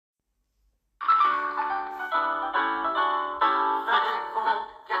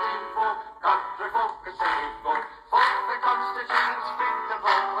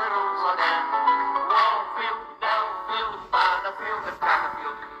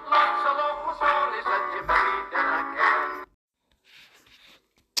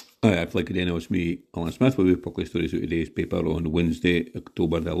like again, it was me, Alan Smith, with Buckley Stories of today's paper on Wednesday,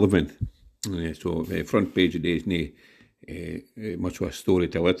 October the 11th. So, front page of today's much of a story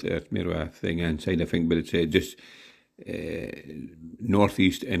to it. It's more of a thing inside, I think, but it's just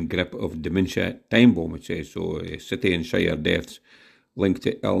northeast in grip of dementia time bomb, it says. So, city and shire deaths linked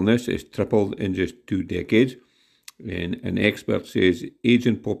to illness is tripled in just 2 decades. And an expert says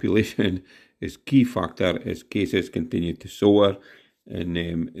aging population is key factor as cases continue to soar. And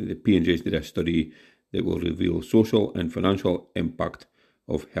the P&J's did a study that will reveal social and financial impact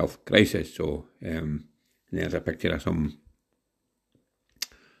of health crisis. So there's a picture of some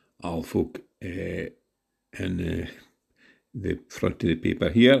old folk in the front of the paper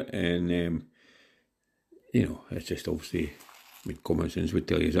here. And, it's just obviously, common sense would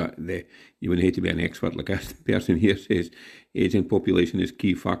tell you that you wouldn't hate to be an expert like a person here says aging population is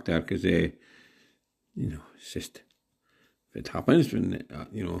key factor because, it's just, if it happens, when,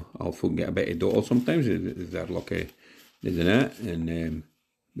 old folk get a bit of dottle sometimes, they're lucky they do that, and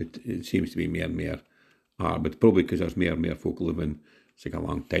but it seems to be more and more hard, but probably because there's more and more folk living, it's like a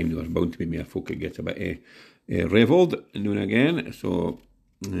long time, there's bound to be more folk that gets a bit revelled now and again, so,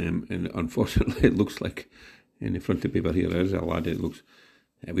 and unfortunately it looks like, in the front of the paper here, there is a lad that looks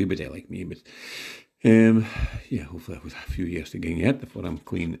a wee bit like me, but, hopefully I've got a few years to go yet before I'm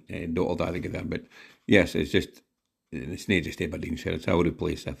clean dottled out together, but yes, it's just, it's not just Aberdeenshire, it's our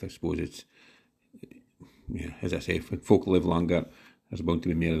place. I suppose it's, as I say, if folk live longer, there's bound to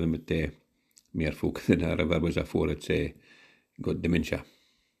be more of them, but more folk than there ever was before it's got dementia.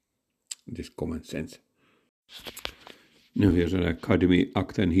 Just common sense. Now here's an academy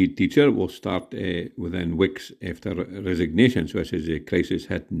Acton head teacher will start within weeks after resignation. So this is a crisis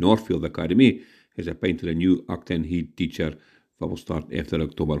hit Northfield Academy has appointed a new Acton head teacher that will start after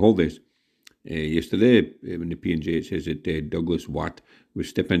October holidays. Yesterday, when the P&J, it says that Douglas Watt was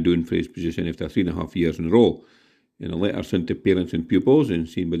stepping down for his position after 3.5 years in a row. In a letter sent to parents and pupils and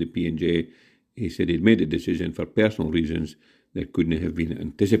seen by the P&J, he said he'd made a decision for personal reasons that couldn't have been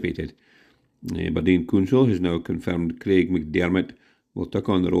anticipated. Aberdeen Council has now confirmed Craig McDermott will take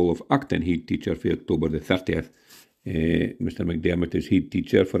on the role of acting head teacher for October the 30th. Mr McDermott is head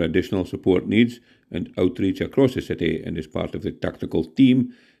teacher for additional support needs and outreach across the city and is part of the tactical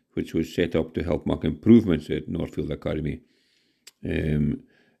team which was set up to help make improvements at Northfield Academy.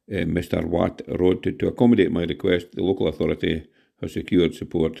 Mr Watt wrote to accommodate my request, the local authority has secured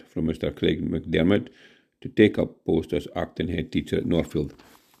support from Mr Craig McDermott to take up post as acting head teacher at Northfield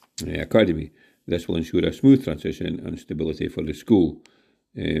Academy. This will ensure a smooth transition and stability for the school.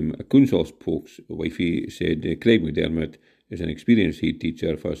 A council spokeswifey said Craig McDermott is an experienced head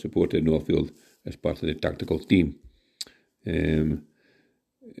teacher for support at Northfield as part of the tactical team.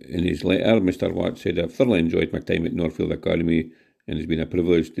 In his letter, Mr Watt said, I've thoroughly enjoyed my time at Northfield Academy and it's been a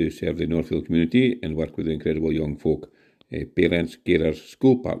privilege to serve the Northfield community and work with the incredible young folk, parents, carers,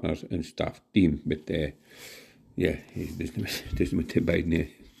 school partners and staff team. But he doesn't want to bide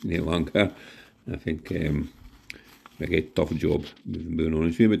any longer. I think a tough job, being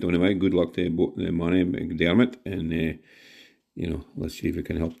honest with you, but anyway, good luck to both Manny McDermott and, let's see if we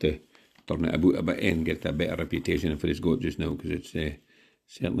can help to turn it about a bit and get a better reputation for his got just now, because it's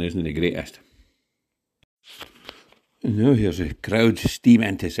certainly isn't the greatest. And now here's a crowds steam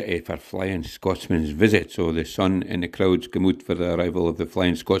into city for Flying Scotsman's visit. So the sun and the crowds come out for the arrival of the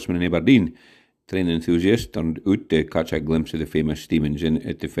Flying Scotsman in Aberdeen. Train enthusiasts turned out to catch a glimpse of the famous steam engine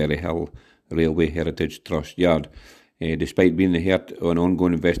at the Ferryhill Railway Heritage Trust Yard. Despite being the heart of an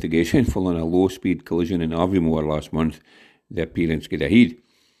ongoing investigation following a low-speed collision in Aviemore last month, the appearance got ahead.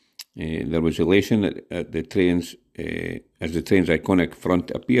 There was elation at the trains as the train's iconic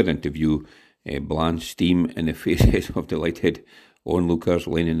front appeared into view, bland steam in the faces of delighted onlookers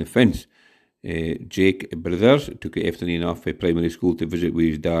lining the fence. Jake Brothers took the afternoon off for primary school to visit with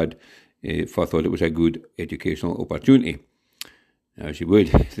his dad, for thought it was a good educational opportunity. As you would,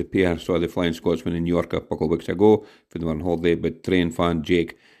 the pair saw the Flying Scotsman in York a couple of weeks ago for the on holiday, but train fan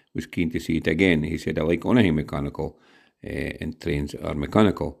Jake was keen to see it again. He said, I like anything mechanical, and trains are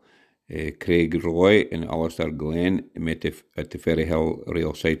mechanical. Craig Roy and Alistair Glenn met at the Ferryhill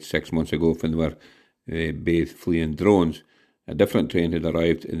rail site 6 months ago when they were both fleeing drones. A different train had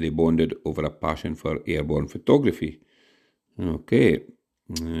arrived and they bonded over a passion for airborne photography. Okay.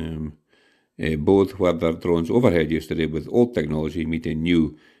 Both were their drones overhead yesterday with old technology meeting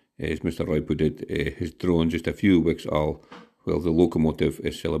new. As Mr Roy put it, his drone just a few weeks old, while the locomotive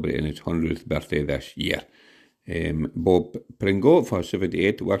is celebrating its 100th birthday this year. Bob Pringle, for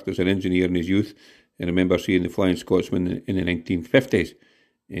 78, worked as an engineer in his youth and remember seeing the Flying Scotsman in the 1950s.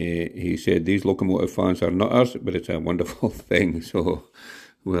 He said, these locomotive fans are nutters, but it's a wonderful thing. So,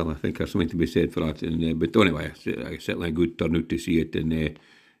 Well, I think there's something to be said for that. But anyway, it's certainly a good turnout to see it. And,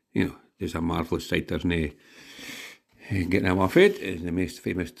 it's a marvellous sight. There's no getting him off it. It's the most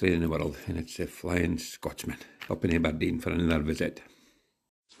famous train in the world. And it's a Flying Scotsman up in Aberdeen for another visit.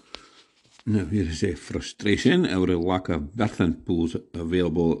 Now, here is a frustration over a lack of birthing pools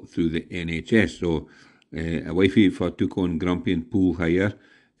available through the NHS. So, a wifey for took on Grampian pool hire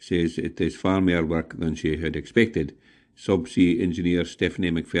says it is far more work than she had expected. Subsea engineer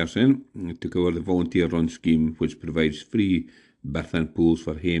Stephanie McPherson took over the volunteer-run scheme which provides free birthing pools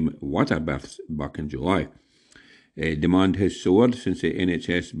for hame water births back in July. Demand has soared since the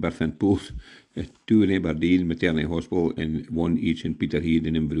NHS birthing pools, two in Aberdeen Maternity Hospital and one each in Peterhead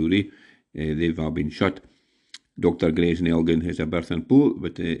and Inverurie, they've all been shut. Dr. Grace in Elgin has a birthing pool,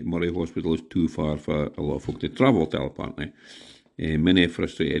 but Murray Hospital is too far for a lot of folk to travel to, apparently. Many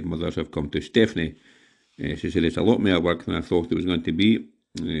frustrated mothers have come to Stephanie. She said it's a lot more work than I thought it was going to be,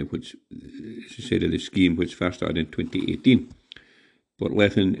 which she said of the scheme which first started in 2018.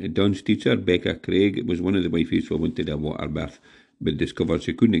 Portlethen Duns teacher Becca Craig was one of the wifeys who wanted a water birth, but discovered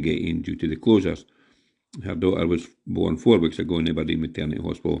she couldn't get in due to the closures. Her daughter was born 4 weeks ago in Aberdeen Maternity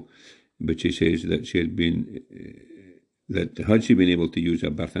Hospital, but she says that had she been able to use a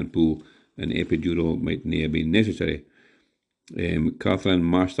birthing pool, an epidural might not have been necessary. Catherine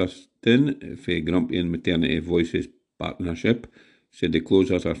Masterston for Grampian Maternity Voices Partnership said the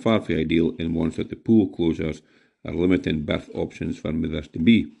closures are far from ideal and warns that the pool closures are limiting birth options for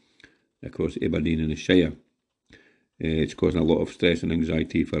mothers-to-be across Aberdeen and the Shire. It's causing a lot of stress and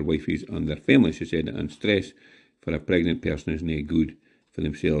anxiety for wifeys and their families, she said, and stress for a pregnant person is no good for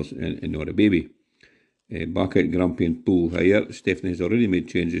themselves and not a baby. Back at Grampian Pool Hire, Stephanie has already made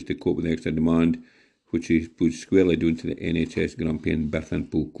changes to cope with the extra demand, which she put squarely down to the NHS Grampian birthing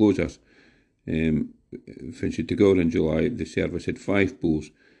pool closures. When she took over in July, the service had 5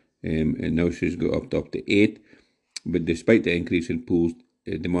 pools, and now she's got up to 8. But despite the increase in pools,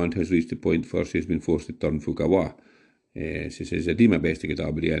 demand has reached the point where she's been forced to turn folk away. She says, I do my best to get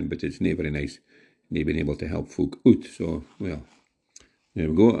everybody in, but it's never very nice not being able to help folk out. So, well, there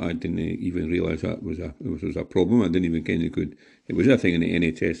we go. I didn't even realise that was a problem. I didn't even kind of could. It was a thing in the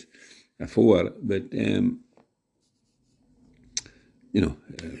NHS before, but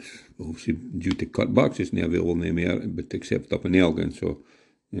obviously due to cutbacks, it's not available anymore, but except up in Elgin. So,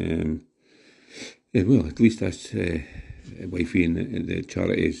 well, at least that's wifey and the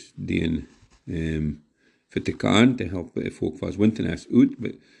charity is doing what they can to help folk who's wanting us out,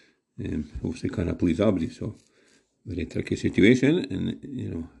 but obviously can't please everybody. So, very tricky situation,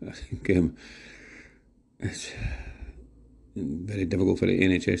 and I think it's very difficult for the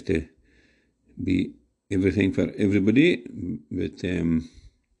NHS to be everything for everybody, but I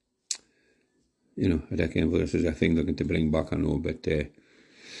reckon this is a thing they're going to bring back, I know, but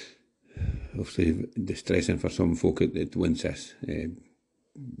obviously distressing for some folk it wins us,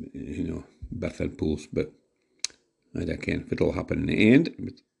 birthing pools, but I reckon it'll happen in the end.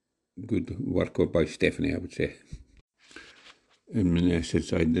 But good work by Stephanie, I would say. And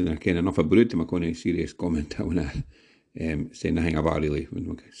since I didn't care enough about it to make any serious comment, I want to say nothing about it really.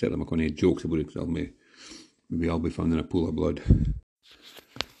 Certainly make any jokes about it, because maybe I'll be found in a pool of blood.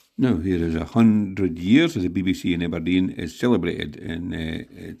 Now, here is 100 years of the BBC in Aberdeen is celebrated, and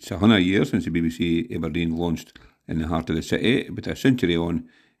it's 100 years since the BBC Aberdeen launched in the heart of the city, but a century on,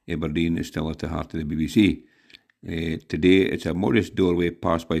 Aberdeen is still at the heart of the BBC. Today, it's a modest doorway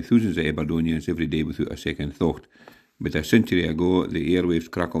passed by thousands of Aberdonians every day without a second thought. But a century ago, the airwaves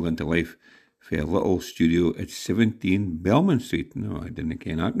crackled into life for a little studio at 17 Belmont Street. No, I didn't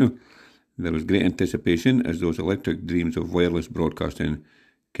ken that, no. There was great anticipation as those electric dreams of wireless broadcasting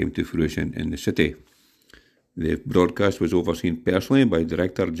came to fruition in the city. The broadcast was overseen personally by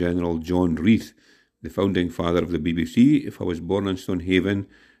Director General John Reith, the founding father of the BBC, who was born in Stonehaven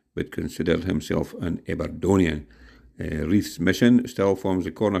but considered himself an Aberdonian. Reith's mission still forms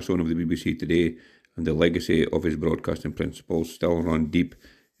the cornerstone of the BBC today, and the legacy of his broadcasting principles still run deep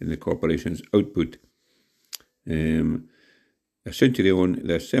in the corporation's output. A century on,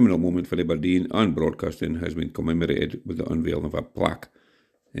 this seminal moment for Aberdeen and broadcasting has been commemorated with the unveiling of a plaque.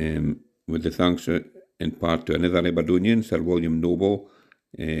 With the thanks in part to another Aberdonian, Sir William Noble.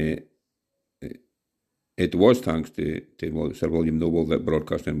 It was thanks to Sir William Noble that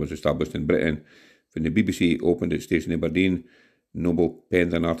broadcasting was established in Britain. When the BBC opened its station in Aberdeen, Noble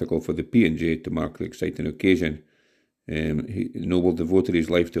penned an article for the P&J to mark the exciting occasion. Noble devoted his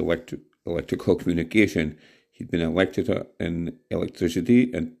life to electrical communication. He'd been a lecturer in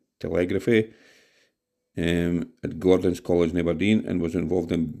electricity and telegraphy at Gordon's College in Aberdeen and was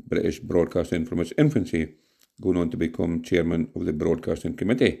involved in British broadcasting from its infancy. going on to become chairman of the Broadcasting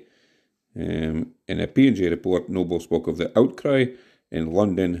Committee. In a P&J report, Noble spoke of the outcry in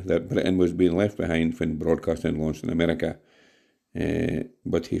London that Britain was being left behind when broadcasting launched in America.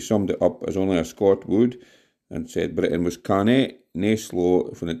 But he summed it up as only a Scot would and said Britain was canny, nae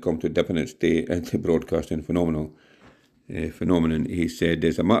slow when it come to dipping its toe into broadcasting phenomenon. He said,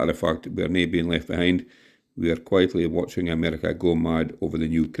 as a matter of fact, we're nae being left behind. We are quietly watching America go mad over the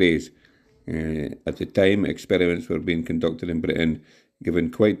new craze. At the time, experiments were being conducted in Britain,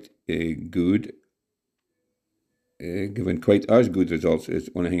 given quite as good results as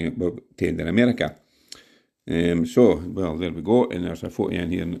anything obtained in America. Well, there we go. And there's a photo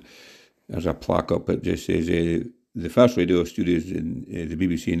in here, and there's a plaque up. It just says the first radio studios in the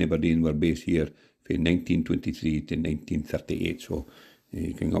BBC in Aberdeen were based here from 1923 to 1938. So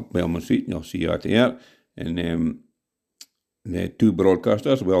you can go up Belmont Street and you'll see that there. And the two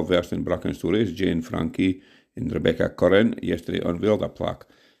broadcasters, well versed in Bracken stories, Jane Frankie and Rebecca Curran, yesterday unveiled a plaque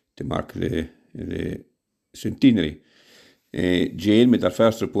to mark the centenary. Jane made her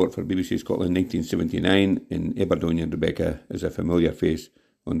first report for BBC Scotland in 1979, and Aberdonian Rebecca is a familiar face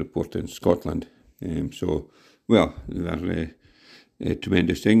on reporting Scotland. They're a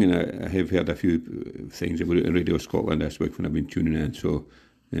tremendous thing, and I have heard a few things about it in Radio Scotland this week when I've been tuning in. So,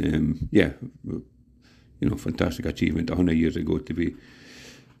 fantastic achievement 100 years ago to be,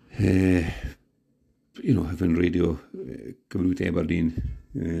 having radio coming out to Aberdeen.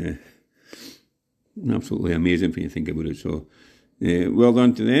 Absolutely amazing when you think about it. So, well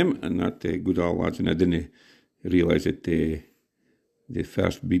done to them, and that good old lads. And I didn't realise that the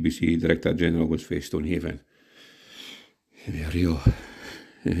first BBC Director General was from Stonehaven. A real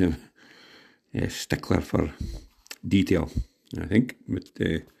stickler for detail, I think. But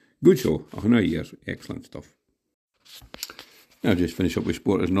good show, 100 years, excellent stuff. I'll just finish up with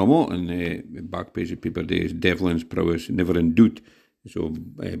sport as normal, and the back page of paper today is Devlin's prowess never in doubt. So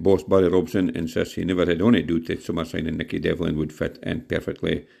boss Barry Robson insists he never had any doubt that summer signing Nicky Devlin would fit in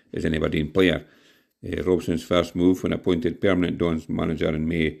perfectly as an Aberdeen player. Robson's first move when appointed permanent Dons manager in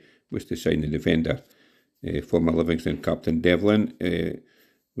May was to sign the defender. Former Livingston captain Devlin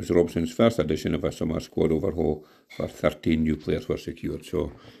was Robson's first edition of a summer squad overhaul, for 13 new players were secured.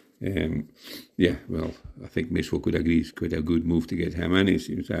 So, I think most folk would agree it's quite a good move to get him in.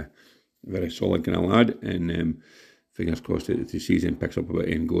 He was a very solid kind of lad, and fingers crossed that the season picks up a bit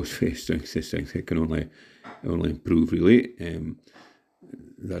and goes face things. It can only improve, really.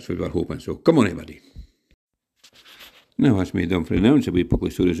 That's what we're hoping. So, come on, everybody. Now, that's me done for announcing. We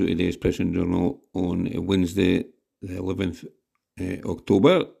publish stories of today's Press and Journal on Wednesday, the 11th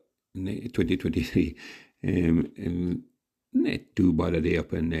October 2023. And not too bad a day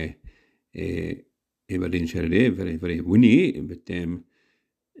up in Aberdeenshire today. Very, very windy, but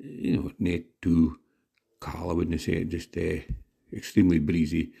not too cold, I wouldn't say. Just extremely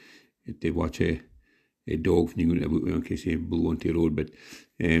breezy. To watch a dog when you go about in case he blew onto the road, but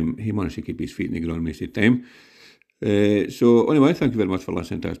he managed to keep his feet in the ground most of the time. So anyway, thank you very much for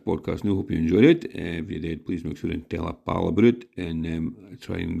listening to this podcast. I hope you enjoyed it. If you did, please make sure and tell a pal about it, and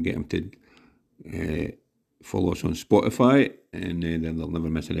try and get him to follow us on Spotify, and then they'll never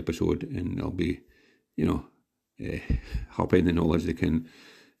miss an episode, and they'll be, happy in the knowledge they can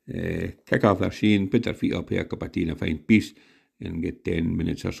kick off their sheen, put their feet up here, a cup of tea and find peace, and get 10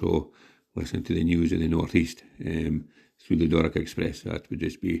 minutes or so listening to the news in the northeast through the Doric Express. That would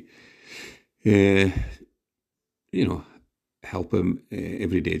just be, help him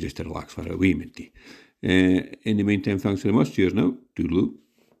every day just to relax for a wee minute. In the meantime, thanks very much. Cheers now. Toodaloo.